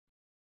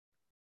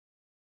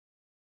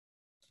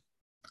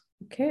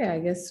Okay, I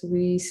guess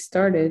we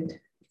started.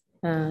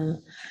 Uh,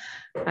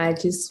 I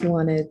just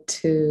wanted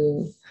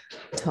to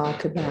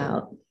talk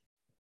about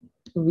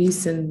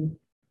recent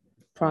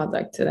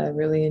product that I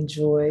really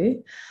enjoy.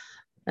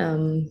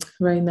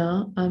 Right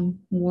now, I'm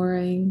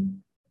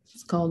wearing,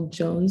 it's called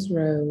Jones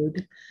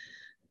Road.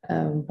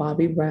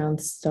 Bobbi Brown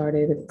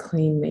started a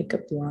clean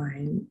makeup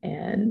line,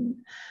 and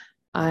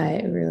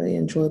I really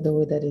enjoy the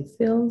way that it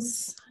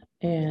feels.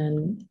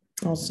 And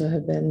also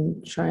have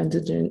been trying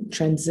to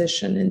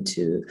transition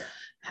into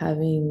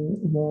having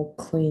more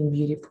clean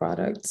beauty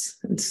products.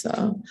 And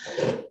so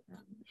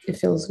it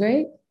feels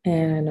great.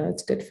 And I know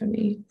it's good for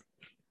me.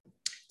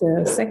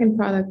 The second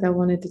product I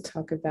wanted to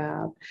talk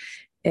about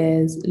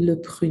is Le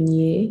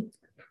Prunier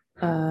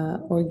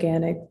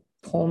organic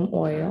plum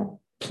oil.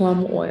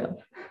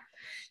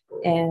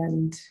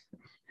 And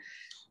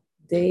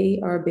they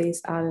are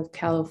based out of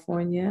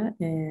California,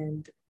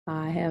 and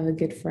I have a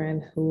good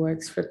friend who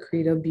works for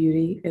Credo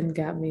Beauty and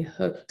got me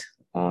hooked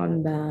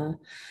on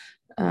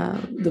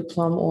the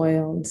plum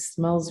oil. It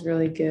smells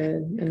really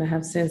good, and I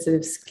have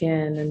sensitive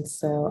skin, and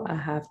so I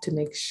have to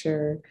make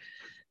sure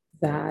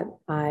that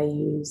I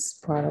use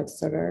products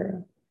that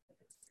are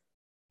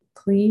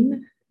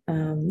clean,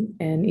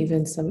 and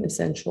even some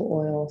essential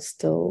oil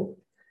still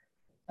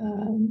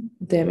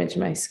damage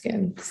my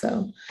skin.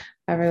 So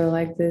I really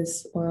like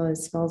this oil. It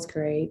smells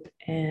great,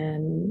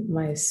 and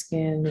my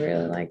skin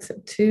really likes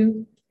it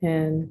too.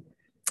 And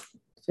I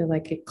feel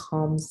like it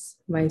calms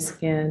my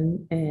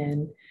skin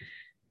and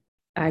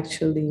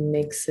actually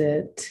makes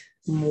it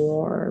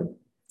uh,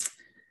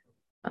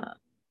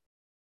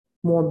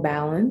 more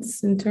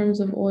balanced in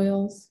terms of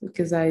oils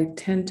because I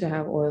tend to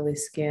have oily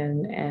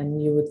skin, and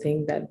you would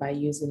think that by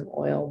using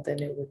oil,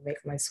 then it would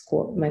make my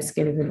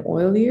skin even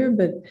oilier,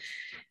 but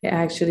it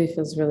actually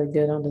feels really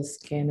good on the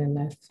skin, and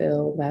I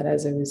feel that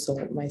as a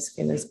result, my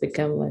skin has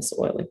become less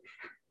oily.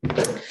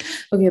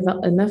 Okay,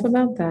 enough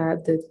about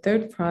that. The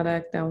third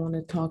product I want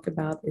to talk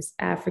about is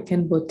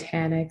African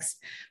Botanics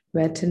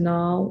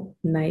Retinol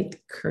Night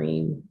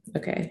Cream.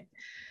 Okay,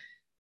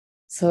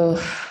 so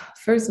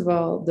first of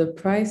all, the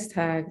price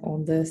tag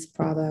on this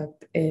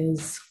product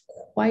is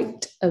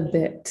quite a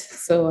bit.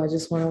 So I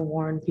just want to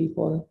warn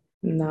people,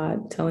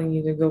 not telling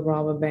you to go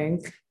rob a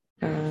bank.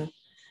 Uh,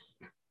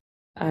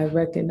 I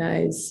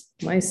recognize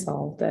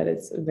myself that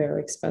it's a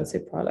very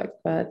expensive product,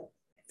 but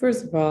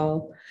first of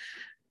all,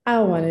 I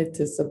wanted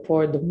to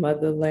support the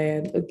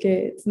motherland.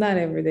 Okay, it's not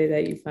every day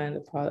that you find a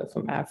product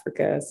from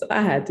Africa, so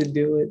I had to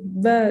do it.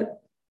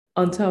 But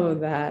on top of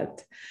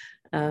that,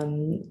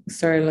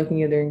 started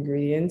looking at their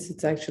ingredients.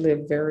 It's actually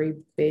a very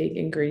big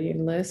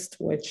ingredient list,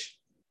 which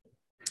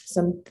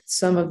some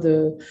of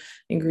the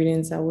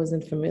ingredients I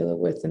wasn't familiar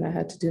with, and I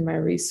had to do my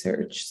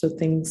research. So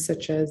things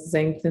such as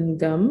xanthan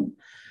gum.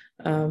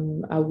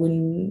 I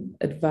wouldn't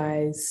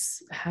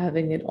advise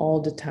having it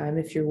all the time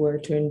if you were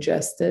to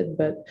ingest it,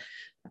 but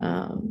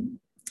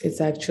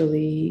it's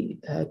actually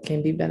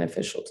can be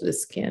beneficial to the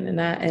skin.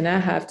 And I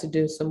have to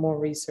do some more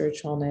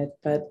research on it,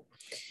 but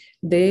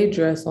they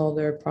address all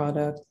their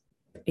product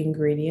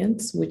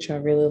ingredients, which I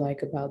really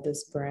like about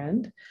this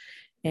brand.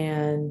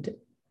 And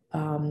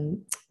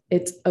um,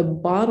 it's a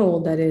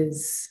bottle that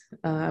is,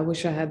 I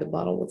wish I had the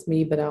bottle with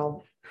me, but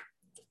I'll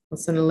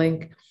send a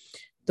link.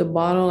 The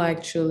bottle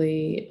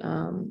actually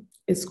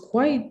is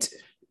quite,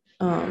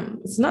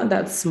 it's not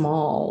that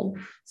small.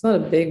 It's not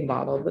a big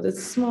bottle, but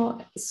it's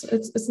small.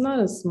 It's not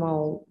a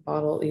small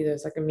bottle either.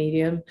 It's like a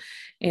medium.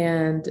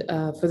 And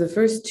for the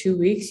first 2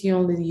 weeks, you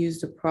only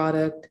use the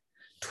product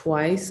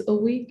twice a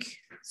week.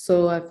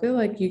 So I feel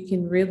like you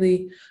can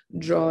really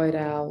draw it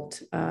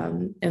out.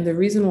 And the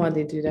reason why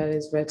they do that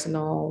is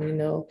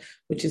retinol,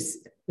 which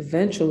is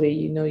eventually,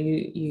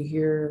 you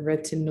hear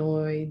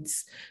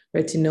retinoids,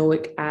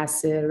 retinoic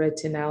acid,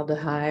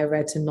 retinaldehyde,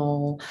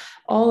 retinol,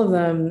 all of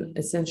them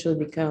essentially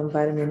become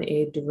vitamin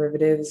A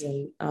derivatives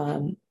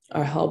and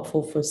are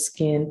helpful for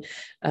skin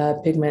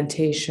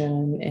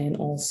pigmentation and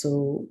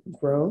also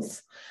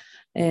growth.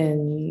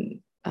 And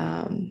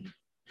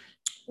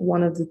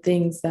one of the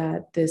things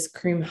that this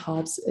cream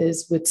helps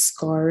is with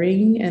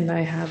scarring. And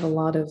I have a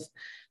lot of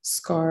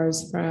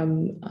scars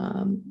from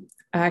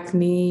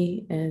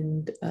acne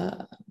and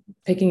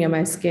picking at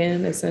my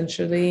skin,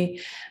 essentially,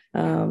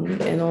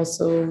 and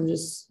also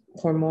just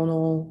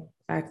hormonal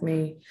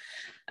acne.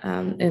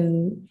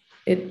 And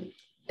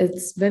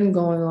it's been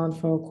going on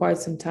for quite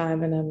some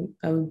time, and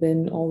I've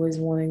been always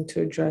wanting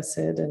to address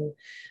it, and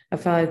I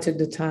finally took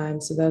the time.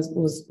 So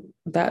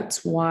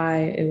that's why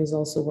it was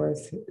also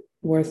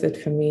worth it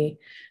for me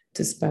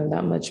to spend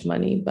that much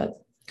money.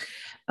 But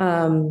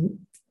um,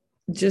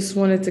 just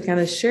wanted to kind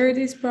of share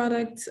these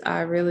products.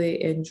 I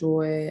really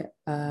enjoy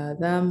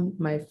them.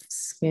 My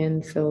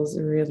skin feels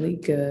really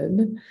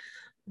good.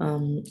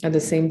 At the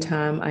same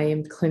time, I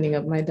am cleaning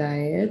up my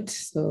diet.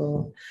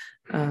 So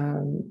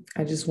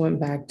I just went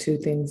back to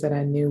things that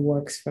I knew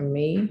works for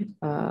me,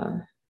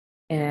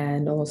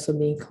 and also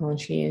being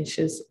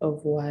conscientious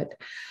of what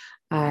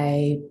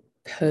I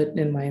put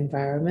in my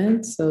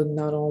environment. So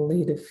not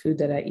only the food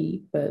that I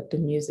eat, but the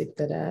music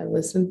that I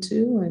listen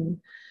to.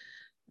 And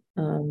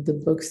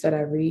the books that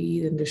I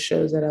read and the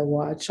shows that I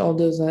watch, all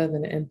those have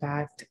an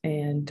impact.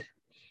 And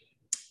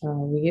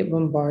we get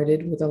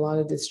bombarded with a lot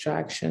of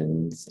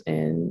distractions,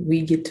 and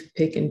we get to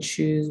pick and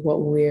choose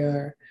what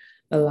we're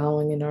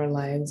allowing in our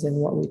lives, and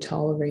what we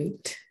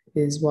tolerate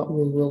is what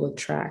we will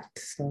attract.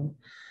 So,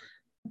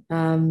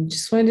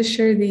 just wanted to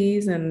share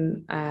these,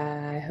 and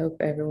I hope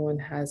everyone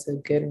has a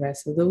good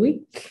rest of the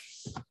week.